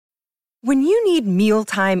When you need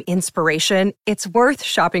mealtime inspiration, it's worth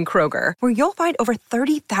shopping Kroger, where you'll find over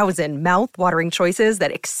 30,000 mouth-watering choices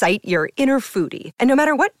that excite your inner foodie. And no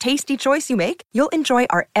matter what tasty choice you make, you'll enjoy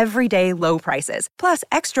our everyday low prices, plus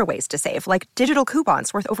extra ways to save, like digital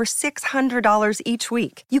coupons worth over $600 each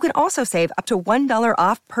week. You can also save up to $1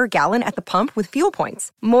 off per gallon at the pump with fuel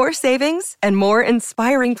points. More savings and more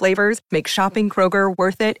inspiring flavors make shopping Kroger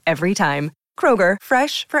worth it every time. Kroger,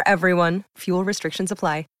 fresh for everyone. Fuel restrictions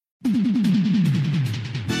apply.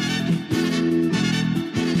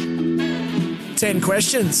 10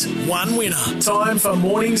 questions, 1 winner. Time for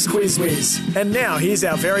morning's quiz whiz. And now here's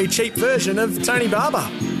our very cheap version of Tony Barber,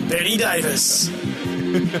 Benny Davis.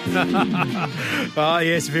 Oh,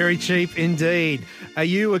 yes, very cheap indeed. Are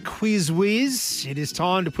you a quiz whiz? It is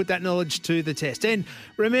time to put that knowledge to the test. And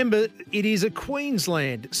remember, it is a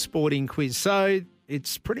Queensland sporting quiz, so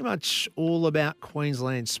it's pretty much all about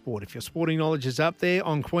Queensland sport. If your sporting knowledge is up there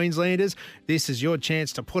on Queenslanders, this is your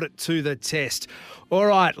chance to put it to the test. All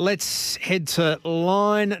right, let's head to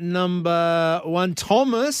line number 1.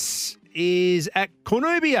 Thomas is at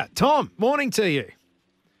Cornubia. Tom, morning to you.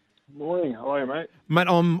 Morning. How are you, mate? Mate,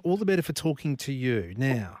 I'm all the better for talking to you.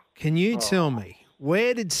 Now, can you tell me,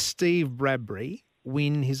 where did Steve Bradbury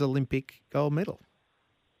win his Olympic gold medal?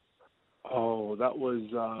 Oh, that was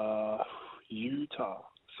Utah,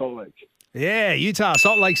 Salt Lake. Yeah, Utah,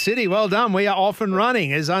 Salt Lake City. Well done. We are off and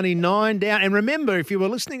running. There's only 9 down. And remember, if you were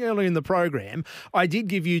listening earlier in the program, I did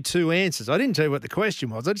give you 2 answers. I didn't tell you what the question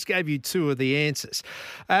was. I just gave you 2 of the answers.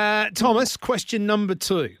 Thomas, question number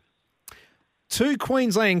 2. 2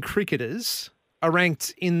 Queensland cricketers are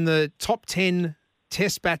ranked in the top 10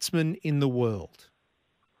 test batsmen in the world.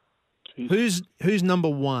 Jeez. Who's number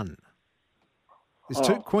 1? There's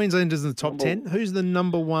 2 Queenslanders in the top 10. Who's the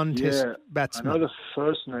number 1 test batsman? I know the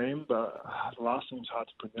first name, but the last name's hard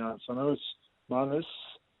to pronounce. I know it's Manus.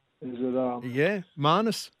 Is it? Yeah,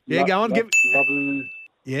 Manus. Yeah, go on. Labuschagne.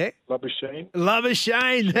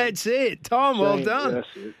 Labuschagne, that's it. Tom, well done. That's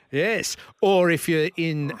it. Yes. Or if you're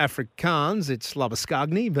in Afrikaans, it's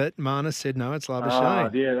Labuschagne, but Manus said no, it's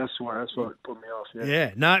Labuschagne. Yeah, that's what put me off.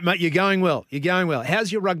 Yeah. No, mate, you're going well.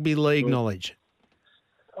 How's your rugby league knowledge?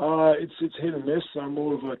 It's hit and miss. I'm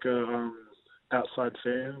more of like a outside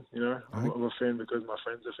fan, you know. I'm a fan because my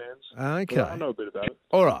friends are fans. Okay. But I know a bit about it.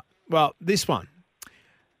 All right. Well, this one.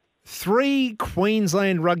 3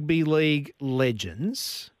 Queensland Rugby League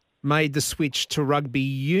legends made the switch to rugby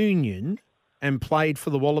union and played for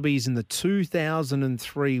the Wallabies in the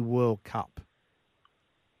 2003 World Cup.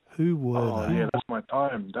 Who were they? Yeah, that's my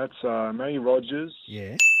time. That's Matty Rogers.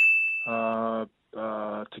 Yeah.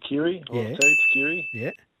 Takiri. Yeah. Takiri.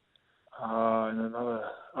 Yeah. And another,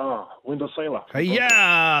 Wendell Sailor.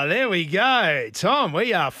 Yeah, there we go. Tom,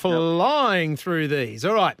 we are flying through these.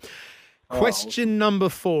 All right. Question number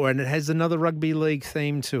 4, and it has another rugby league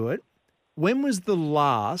theme to it. When was the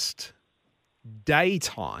last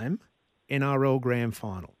daytime NRL grand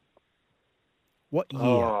final? What year?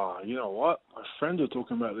 Oh, you know what? My friends were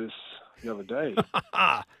talking about this the other day.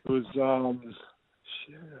 It was,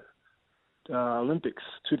 Olympics,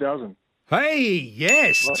 2000. Hey,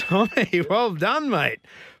 yes, Tommy. Well done, mate.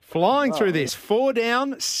 Flying through this. 4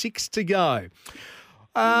 down, 6 to go.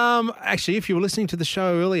 Actually, if you were listening to the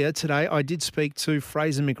show earlier today, I did speak to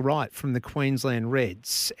Fraser McWright from the Queensland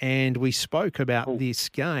Reds, and we spoke about this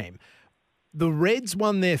game. The Reds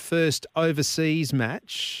won their first overseas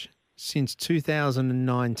match since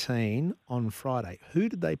 2019 on Friday. Who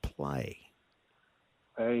did they play?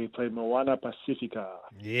 They played Moana Pacifica.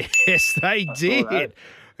 Yes, they did.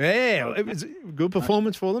 Yeah, it was a good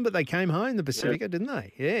performance for them, but they came home, the Pacifica, didn't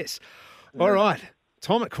they? Yes. Yeah. All right.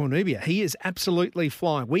 Tom at Cornubia, he is absolutely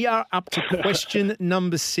flying. We are up to question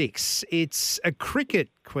number 6. It's a cricket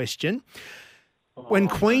question. When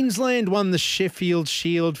Queensland won the Sheffield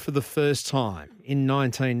Shield for the first time in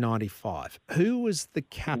 1995, who was the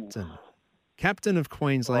captain? Captain of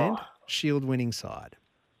Queensland, Shield winning side.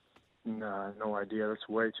 No idea. That's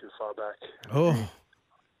way too far back. Oh.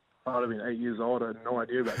 I'd have been 8 years old. I had no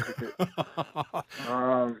idea about cricket.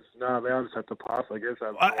 No, man, I just have to pass, I guess.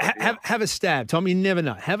 Have a stab, Tom. You never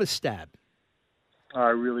know. Have a stab. I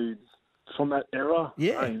really, from that era,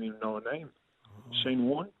 yeah. I didn't even know a name. Shane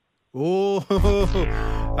Warne. Oh,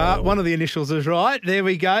 one of the initials is right. There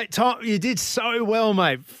we go. Tom, you did so well,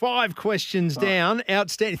 mate. 5 questions down.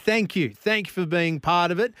 Outstanding. Thank you. Thank you for being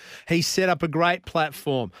part of it. He set up a great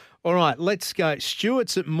platform. All right, let's go.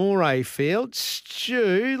 Stuart's at Moray Field.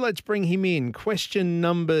 Stu, let's bring him in. Question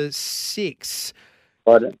number 6.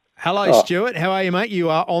 Hello, Stuart. How are you, mate?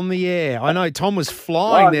 You are on the air. I know Tom was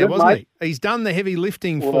flying there, wasn't he? He's done the heavy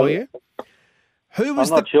lifting for you. Who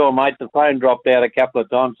was I'm not sure, mate. The phone dropped out a couple of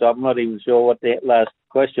times, so I'm not even sure what the last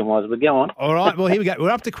question was. But go on. All right. Well, here we go. We're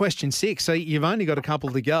up to question 6, so you've only got a couple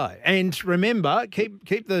to go. And remember,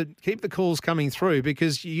 keep the calls coming through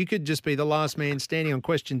because you could just be the last man standing on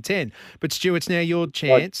question 10. But Stu, it's now your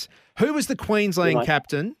chance. Right. Who was the Queensland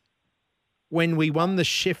captain when we won the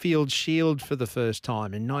Sheffield Shield for the first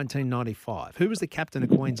time in 1995? Who was the captain of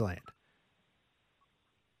Queensland?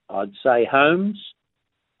 I'd say Holmes.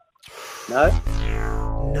 No.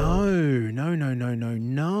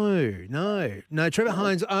 No. Trevor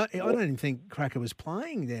Hines. I don't even think Cracker was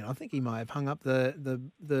playing then. I think he may have hung up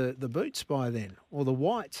the boots by then, or the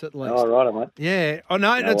whites at least. Oh, right, mate. Yeah. Oh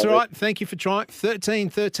no, that's all right. Thank you for trying.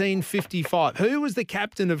 13-13-55. Who was the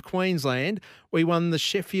captain of Queensland? We won the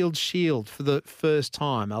Sheffield Shield for the first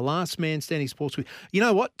time. Our last man standing sports quiz. You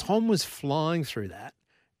know what? Tom was flying through that,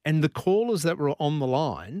 and the callers that were on the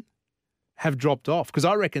line have dropped off because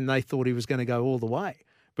I reckon they thought he was going to go all the way.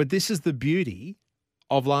 But this is the beauty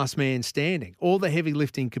of last man standing. All the heavy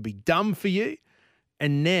lifting could be done for you.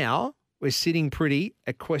 And now we're sitting pretty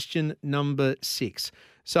at question number 6.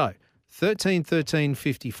 So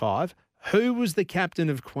 13-13-55. Who was the captain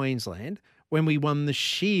of Queensland when we won the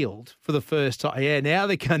Shield for the first time? Yeah, now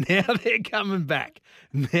they're coming back.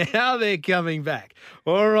 Now they're coming back.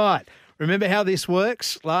 All right. Remember how this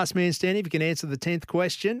works? Last man standing, if you can answer the 10th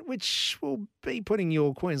question, which will be putting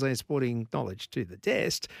your Queensland sporting knowledge to the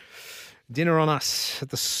test. Dinner on us at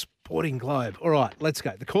the Sporting Globe. All right, let's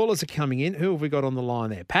go. The callers are coming in. Who have we got on the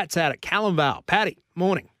line there? Pat's out at Callumvale. Patty,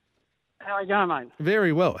 morning. How are you going, mate?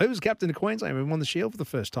 Very well. Who was captain of Queensland when we won the Shield for the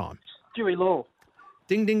first time? Stewie Law.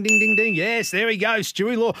 Ding, ding, ding, ding, ding. Yes, there he goes,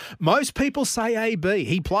 Stewie Law. Most people say AB.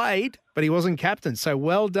 He played, but he wasn't captain. So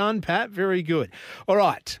well done, Pat. Very good. All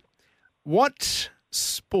right. What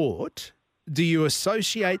sport do you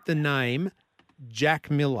associate the name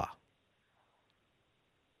Jack Miller?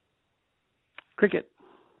 Cricket.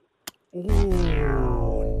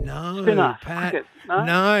 Oh, no, Spinner. Pat. Cricket.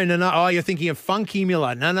 No. Oh, you're thinking of Funky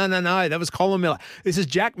Miller. No. That was Colin Miller. This is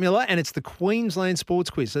Jack Miller, and it's the Queensland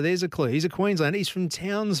Sports Quiz. So there's a clue. He's a Queenslander. He's from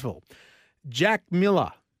Townsville. Jack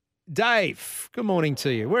Miller. Dave, good morning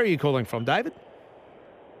to you. Where are you calling from, David?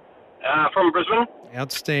 From Brisbane.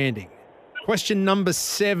 Outstanding. Question number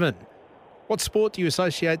 7. What sport do you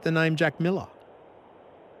associate the name Jack Miller?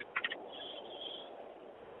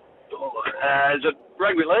 Is it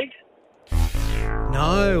rugby league?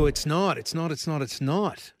 No, it's not. It's not.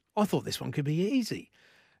 I thought this one could be easy.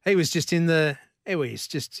 He was just in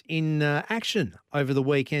action over the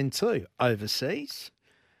weekend too, overseas.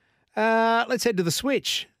 Let's head to the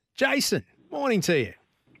switch. Jason, morning to you.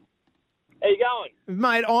 How you going?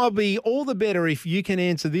 Mate, I'll be all the better if you can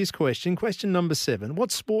answer this question. Question number 7.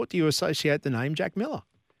 What sport do you associate the name Jack Miller?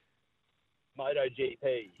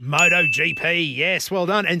 MotoGP. MotoGP, yes, well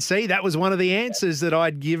done. And see, that was one of the answers that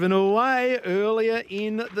I'd given away earlier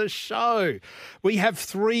in the show. We have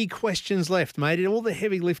 3 questions left, mate. All the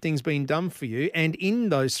heavy lifting's been done for you. And in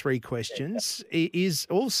those 3 questions is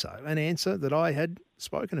also an answer that I had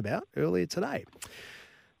spoken about earlier today.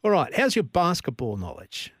 All right, how's your basketball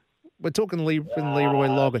knowledge? We're talking Leroy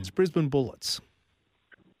Loggins, Brisbane Bullets.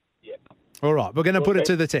 Yep. All right, we're going to put it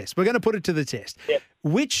to the test. Yep.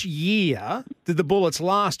 Which year did the Bullets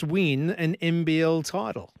last win an NBL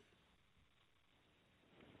title?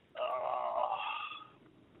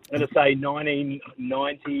 I'm going to say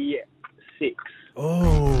 1996.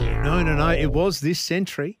 Oh, no. It was this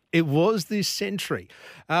century. And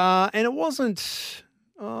it wasn't...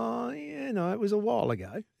 it was a while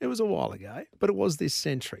ago. But it was this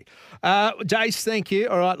century. Jace, thank you.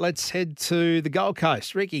 All right, let's head to the Gold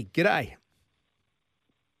Coast. Ricky, g'day.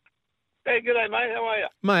 Hey, g'day, mate. How are you?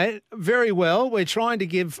 Mate, very well. We're trying to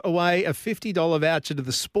give away a $50 voucher to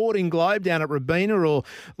the Sporting Globe down at Robina or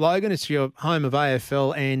Logan. It's your home of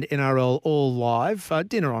AFL and NRL all live.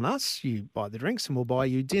 Dinner on us. You buy the drinks and we'll buy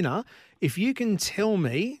you dinner. If you can tell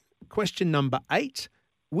me, question number 8,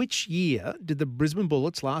 which year did the Brisbane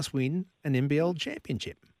Bullets last win an NBL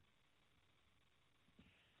championship?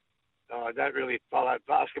 Oh, I don't really follow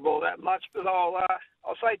basketball that much, but I'll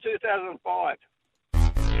say 2005.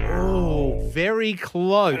 Oh, very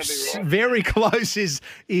close. Right. Very close is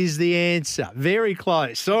the answer. Very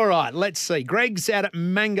close. All right, let's see. Greg's out at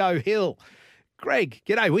Mango Hill. Greg,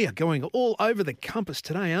 g'day. We are going all over the compass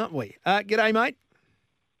today, aren't we? G'day, mate.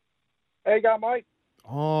 How you going, mate?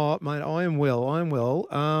 Oh, mate, I am well.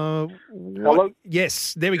 Hello?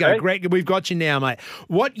 Yes, there we go. Hey. Greg, we've got you now, mate.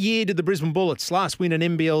 What year did the Brisbane Bullets last win an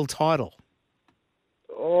NBL title?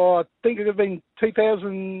 Oh, I think it would have been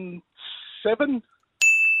 2007.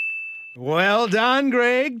 Well done,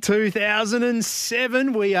 Greg.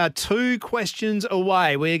 2007. We are 2 questions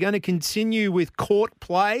away. We're going to continue with court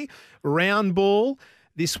play, round ball.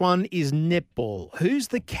 This one is netball. Who's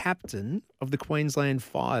the captain of the Queensland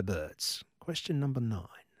Firebirds? Question number 9.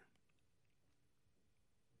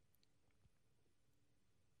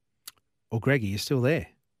 Oh, Greg, are you still there?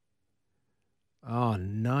 Oh,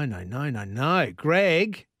 no.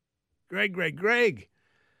 Greg.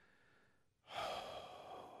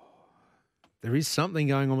 There is something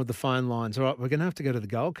going on with the phone lines. All right, we're going to have to go to the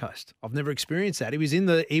Gold Coast. I've never experienced that. He was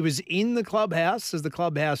in the clubhouse as the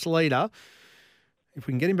clubhouse leader. If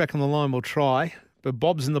we can get him back on the line, we'll try. But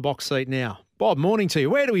Bob's in the box seat now. Bob, morning to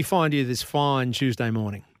you. Where do we find you this fine Tuesday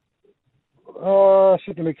morning?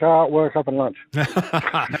 Sitting in the car at work, up and lunch.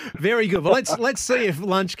 Very good. Well, let's see if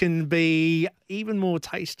lunch can be even more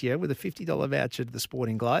tastier with a $50 voucher to the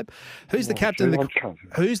Sporting Globe. Who's the captain?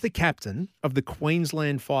 Who's the captain of the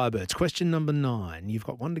Queensland Firebirds? Question number 9. You've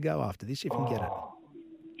got one to go after this if you can get it.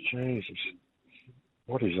 Jesus,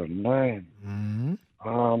 what is her name?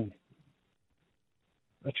 Mm-hmm.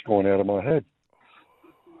 That's gone out of my head.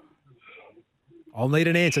 I'll need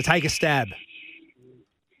an answer. Take a stab.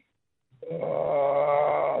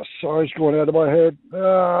 Sorry, it's gone out of my head.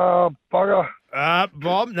 Bugger.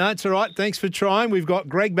 Bob, no, it's all right. Thanks for trying. We've got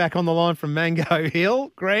Greg back on the line from Mango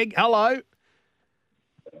Hill. Greg, hello.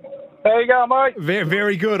 How you going, mate? Very,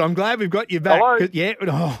 very good. I'm glad we've got you back. Hello. Yeah.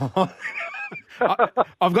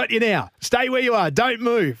 I've got you now. Stay where you are. Don't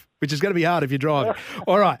move, which is going to be hard if you're driving.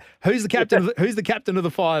 All right. Who's the captain? Who's the captain of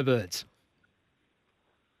the Firebirds?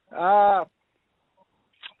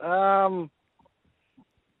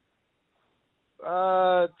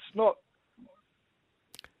 It's not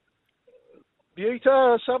Buta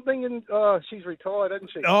or something, and she's retired, isn't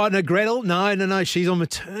she? Oh, no, Gretel? No. She's on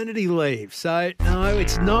maternity leave. So, no,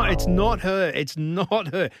 it's not. It's not her. It's not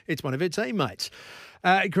her. It's one of her teammates.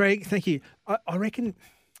 Greg, thank you. I reckon,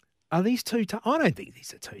 are these too tough? I don't think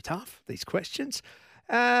these are too tough, these questions.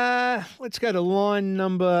 Let's go to line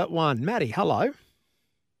number 1. Matty, hello.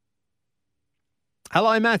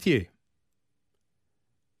 Hello, Matthew.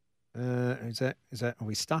 Is that? Are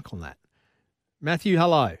we stuck on that? Matthew,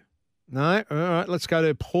 hello. No? All right, let's go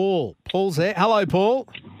to Paul. Paul's there. Hello, Paul.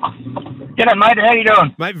 G'day, mate. How you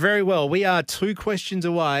doing? Mate, very well. We are 2 questions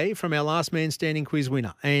away from our last man standing quiz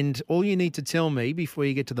winner. And all you need to tell me before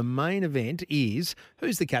you get to the main event is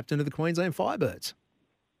who's the captain of the Queensland Firebirds?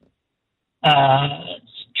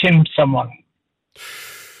 Kim someone.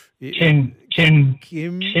 Kim.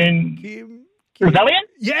 Rebellion?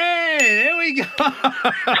 Yeah, there we go.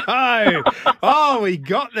 Oh, we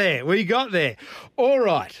got there. All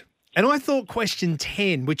right. And I thought question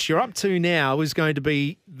 10, which you're up to now, was going to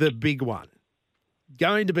be the big one.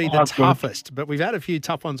 Going to be the toughest, but we've had a few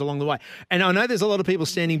tough ones along the way. And I know there's a lot of people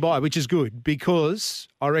standing by, which is good because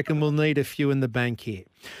I reckon we'll need a few in the bank here.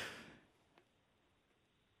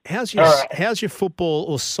 How's your football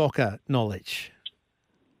or soccer knowledge?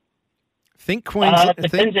 Think Queensland.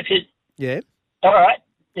 Depends if you... Yeah. All right.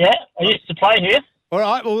 Yeah, I used to play here. All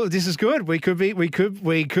right. Well, this is good. We could be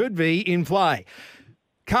in play.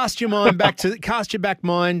 Cast your mind back to the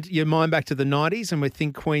 90s, and we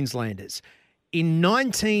think Queenslanders. In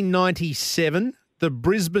 1997, the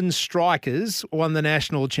Brisbane Strikers won the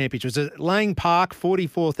national championship. It was at Lang Park,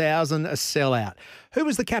 44,000, a sellout. Who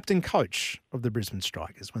was the captain coach of the Brisbane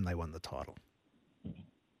Strikers when they won the title?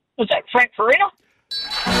 Was that Frank Farina?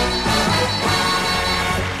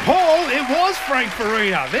 Paul, it was Frank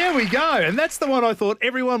Farina. There we go. And that's the one I thought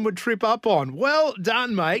everyone would trip up on. Well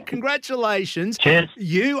done, mate. Congratulations. Cheers.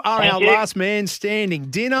 You are our last man standing.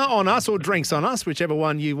 Dinner on us or drinks on us, whichever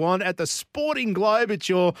one you want, at the Sporting Globe. It's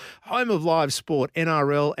your home of live sport,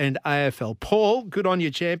 NRL and AFL. Paul, good on you,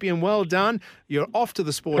 champion. Well done. You're off to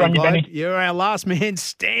the Sporting Globe. You're our last man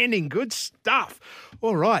standing. Good stuff.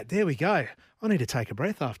 All right, there we go. I need to take a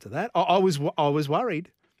breath after that. I was worried.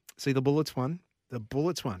 See the Bullets one? The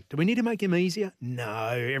Bullets one. Do we need to make him easier? No,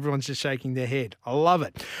 everyone's just shaking their head. I love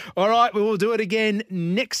it. All right, we will do it again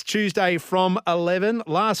next Tuesday from 11.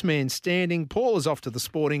 Last man standing. Paul is off to the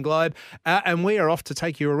Sporting Globe, and we are off to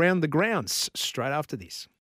take you around the grounds straight after this.